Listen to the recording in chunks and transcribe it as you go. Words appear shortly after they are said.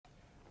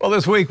Well,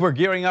 this week we're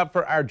gearing up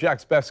for our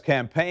JaxBest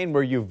campaign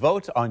where you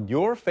vote on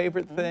your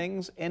favorite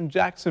things in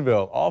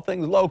Jacksonville, all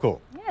things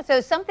local. Yeah,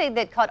 so something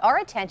that caught our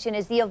attention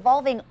is the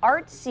evolving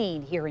art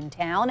scene here in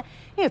town.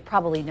 You've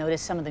probably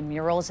noticed some of the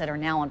murals that are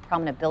now on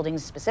prominent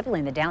buildings, specifically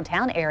in the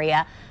downtown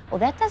area. Well,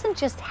 that doesn't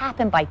just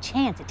happen by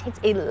chance. It takes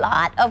a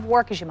lot of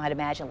work, as you might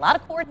imagine, a lot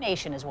of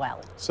coordination as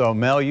well. So,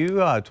 Mel, you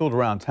toured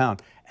around town,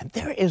 and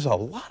there is a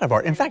lot of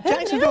art. In fact,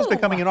 Jacksonville's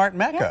becoming an art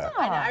mecca.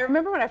 Yeah. I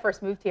remember when I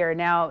first moved here,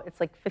 now it's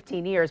like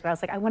 15 years, but I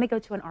was like, I want to go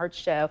to an art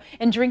show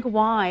and drink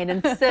wine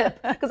and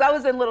sip, because I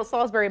was in Little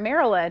Salisbury,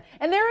 Maryland,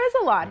 and there is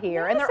a lot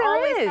here, and there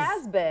always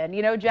has been.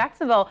 You know,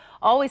 Jacksonville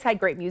always had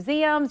great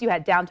museums, you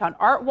had downtown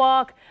art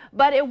walk,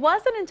 but it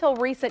wasn't until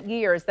recent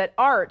years that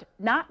art,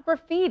 not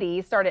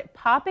graffiti, started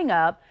popping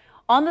up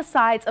on the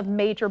sides of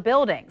major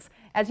buildings.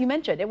 As you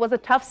mentioned, it was a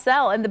tough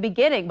sell in the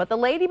beginning, but the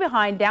lady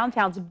behind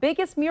downtown's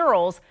biggest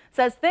murals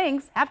says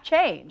things have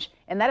changed,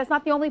 and that is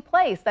not the only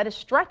place that is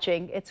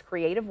stretching its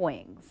creative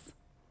wings.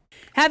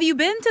 Have you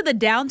been to the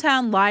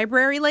downtown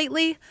library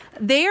lately?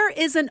 There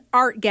is an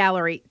art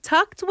gallery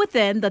tucked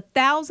within the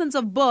thousands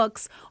of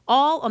books,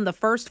 all on the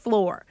first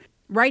floor.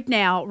 Right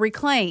now,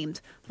 Reclaimed,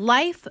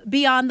 Life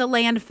Beyond the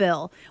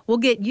Landfill, will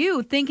get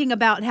you thinking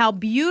about how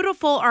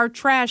beautiful our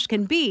trash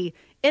can be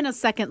in a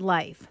second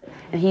life.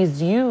 And he's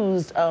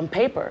used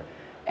paper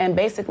and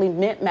basically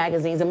mint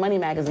magazines and money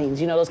magazines,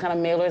 you know, those kind of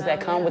mailers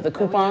that come with the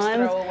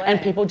coupons,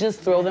 and people just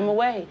throw them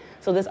away.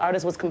 So this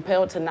artist was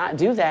compelled to not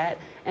do that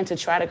and to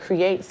try to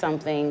create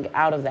something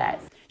out of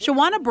that.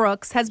 Shawana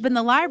Brooks has been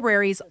the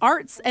library's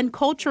arts and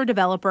culture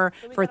developer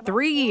for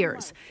 3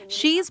 years.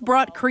 She's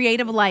brought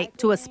creative light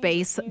to a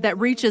space that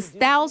reaches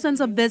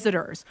thousands of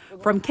visitors.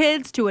 From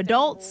kids to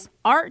adults,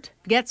 art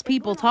gets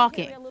people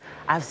talking.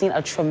 I've seen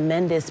a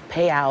tremendous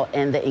payout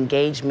in the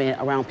engagement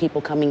around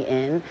people coming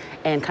in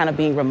and kind of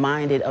being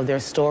reminded of their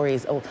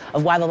stories, of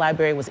why the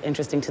library was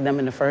interesting to them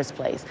in the first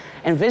place.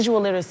 And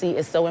visual literacy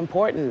is so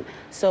important.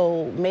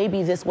 So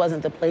maybe this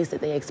wasn't the place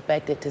that they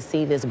expected to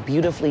see this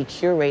beautifully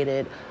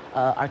curated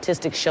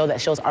artistic show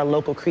that shows our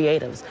local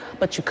creatives.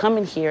 But you come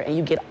in here and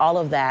you get all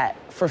of that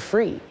for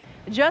free.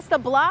 Just a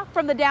block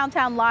from the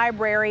downtown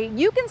library,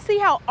 you can see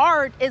how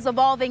art is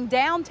evolving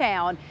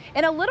downtown.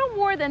 In a little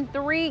more than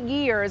 3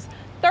 years,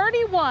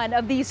 31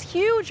 of these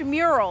huge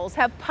murals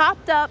have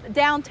popped up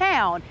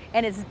downtown,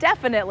 and it's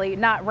definitely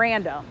not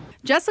random.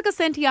 Jessica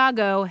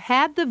Santiago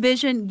had the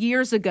vision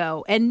years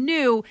ago and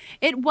knew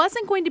it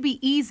wasn't going to be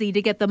easy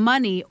to get the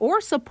money or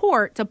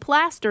support to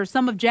plaster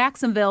some of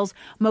Jacksonville's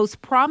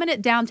most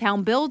prominent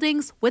downtown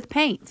buildings with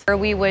paint.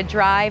 We would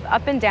drive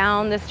up and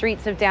down the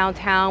streets of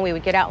downtown. We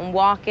would get out and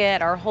walk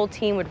it. Our whole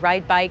team would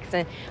ride bikes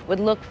and would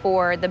look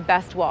for the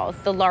best walls,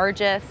 the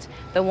largest,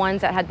 the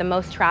ones that had the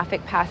most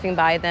traffic passing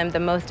by them, the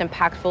most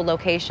impactful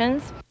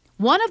locations.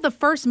 One of the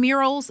first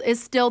murals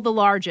is still the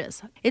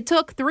largest. It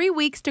took 3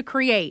 weeks to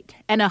create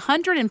and a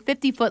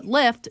 150-foot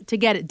lift to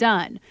get it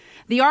done.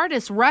 The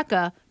artist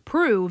Rekha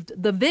proved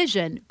the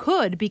vision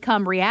could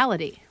become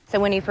reality. So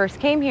when he first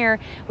came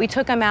here, we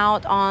took him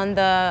out on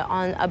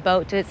a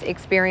boat to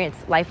experience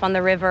life on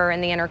the river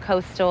and the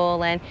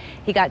intercoastal, and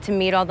he got to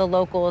meet all the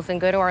locals and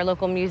go to our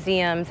local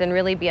museums and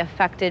really be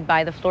affected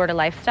by the Florida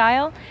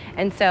lifestyle.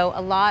 And so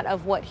a lot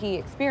of what he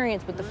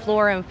experienced with the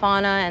flora and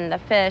fauna and the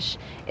fish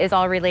is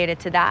all related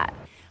to that.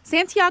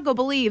 Santiago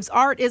believes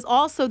art is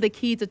also the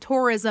key to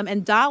tourism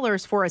and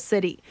dollars for a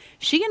city.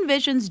 She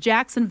envisions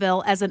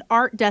Jacksonville as an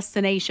art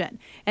destination,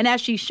 and as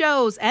she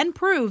shows and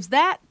proves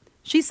that,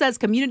 she says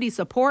community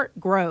support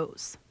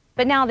grows.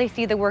 But now they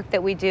see the work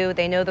that we do,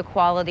 they know the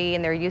quality,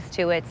 and they're used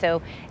to it,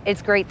 so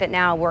it's great that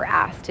now we're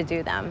asked to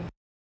do them.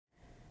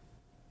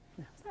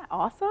 Isn't that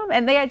awesome?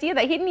 And the idea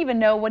that he didn't even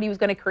know what he was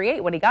going to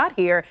create when he got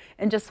here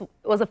and just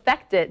was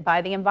affected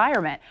by the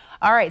environment.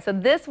 All right, so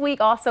this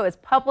week also is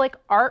Public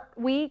Art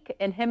Week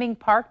in Hemming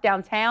Park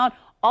downtown.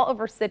 All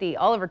over city,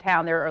 all over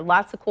town, there are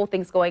lots of cool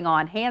things going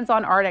on.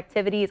 Hands-on art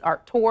activities,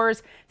 art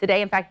tours.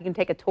 Today, in fact, you can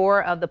take a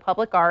tour of the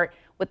public art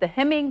with the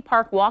Hemming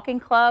Park Walking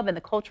Club and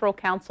the Cultural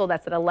Council.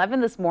 That's at 11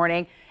 this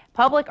morning.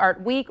 Public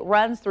Art Week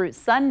runs through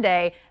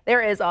Sunday.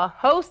 There is a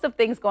host of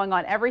things going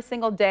on every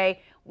single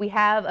day. We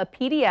have a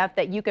PDF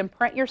that you can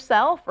print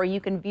yourself or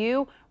you can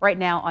view right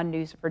now on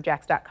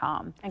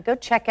news4jax.com. And go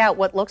check out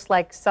what looks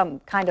like some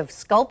kind of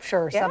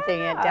sculpture or something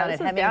down at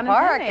Hemming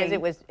Park, because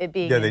it was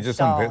being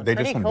installed. They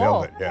just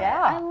unveiled it.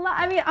 Yeah.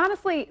 I mean,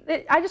 honestly,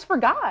 I just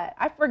forgot.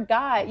 I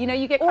forgot. You know,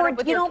 you get caught up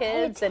with your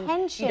kids and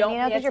you don't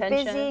pay attention. You're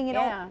busy and you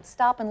don't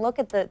stop and look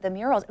at the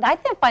murals. And I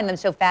find them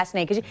so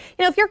fascinating because,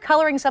 you know, if you're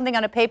coloring something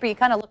on a paper, you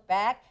kind of look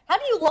back. How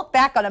do you look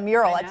back on a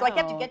mural? It's like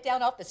you have to get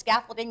down off the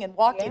scaffolding and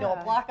walk, you know,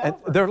 a block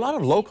over. There are a lot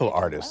of local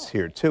artists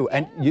here, too.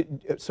 And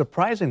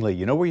surprisingly,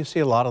 you know where you see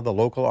a lot of the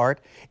local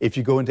art? If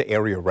you go into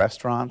area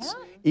restaurants,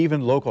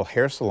 even local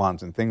hair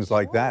salons and things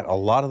like that. A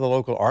lot of the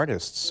local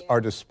artists are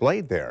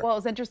displayed there. Well, it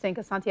was interesting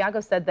because Santiago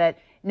said that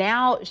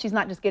now she's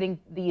not just getting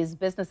these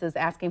businesses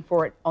asking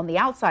for it on the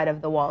outside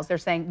of the walls. They're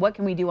saying, what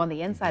can we do on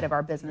the inside of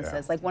our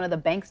businesses? Like one of the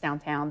banks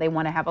downtown, they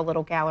want to have a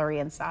little gallery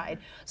inside.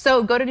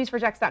 So go to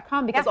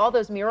news4jax.com because all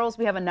those murals,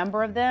 we have a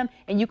number of them,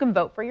 and you can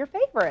vote for your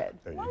favorite.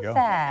 There you go.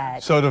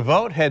 That. So to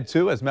vote, head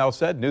to, as Mel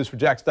said,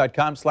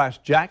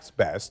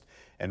 news4jax.com/JaxBest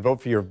and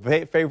vote for your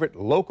favorite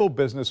local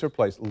business or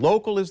place.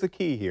 Local is the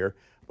key here.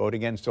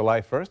 Voting ends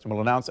July 1st, and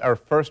we'll announce our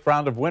first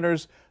round of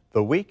winners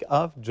the week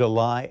of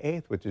July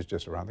 8th, which is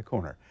just around the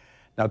corner.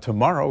 Now,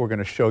 tomorrow, we're going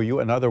to show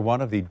you another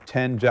one of the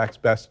 10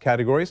 JaxBest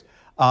categories,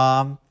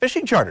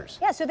 fishing charters.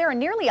 Yeah, so there are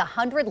nearly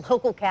 100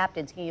 local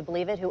captains, can you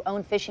believe it, who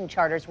own fishing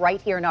charters right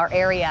here in our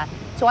area.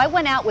 So I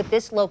went out with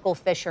this local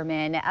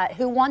fisherman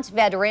who wants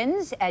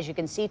veterans, as you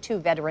can see, 2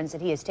 veterans that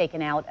he has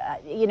taken out.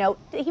 You know,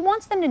 he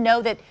wants them to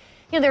know that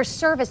their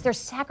service, their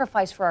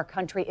sacrifice for our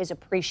country is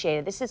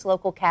appreciated. This is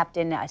local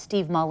captain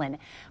Steve Mullen.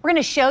 We're going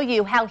to show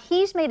you how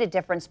he's made a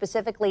difference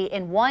specifically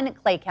in one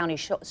Clay County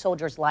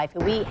soldier's life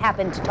who we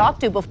happened to talk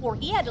to before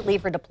he had to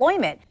leave for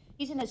deployment.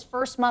 He's in his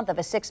first month of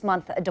a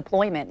 6-month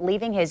deployment,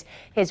 leaving his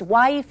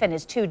wife and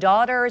his 2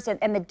 daughters,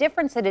 and the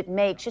difference that it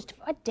makes just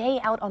a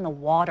day out on the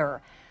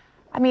water.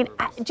 I mean,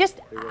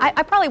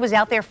 I probably was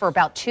out there for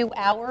about 2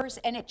 hours,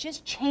 and it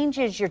just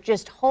changes your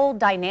whole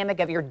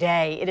dynamic of your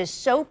day. It is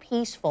so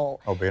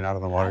peaceful. Oh, being out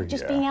on the water,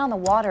 Just being out on the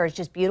water is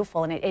just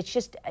beautiful, and it's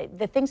just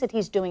the things that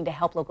he's doing to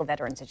help local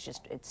veterans.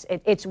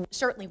 It's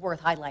certainly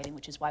worth highlighting,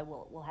 which is why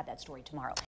we'll have that story tomorrow.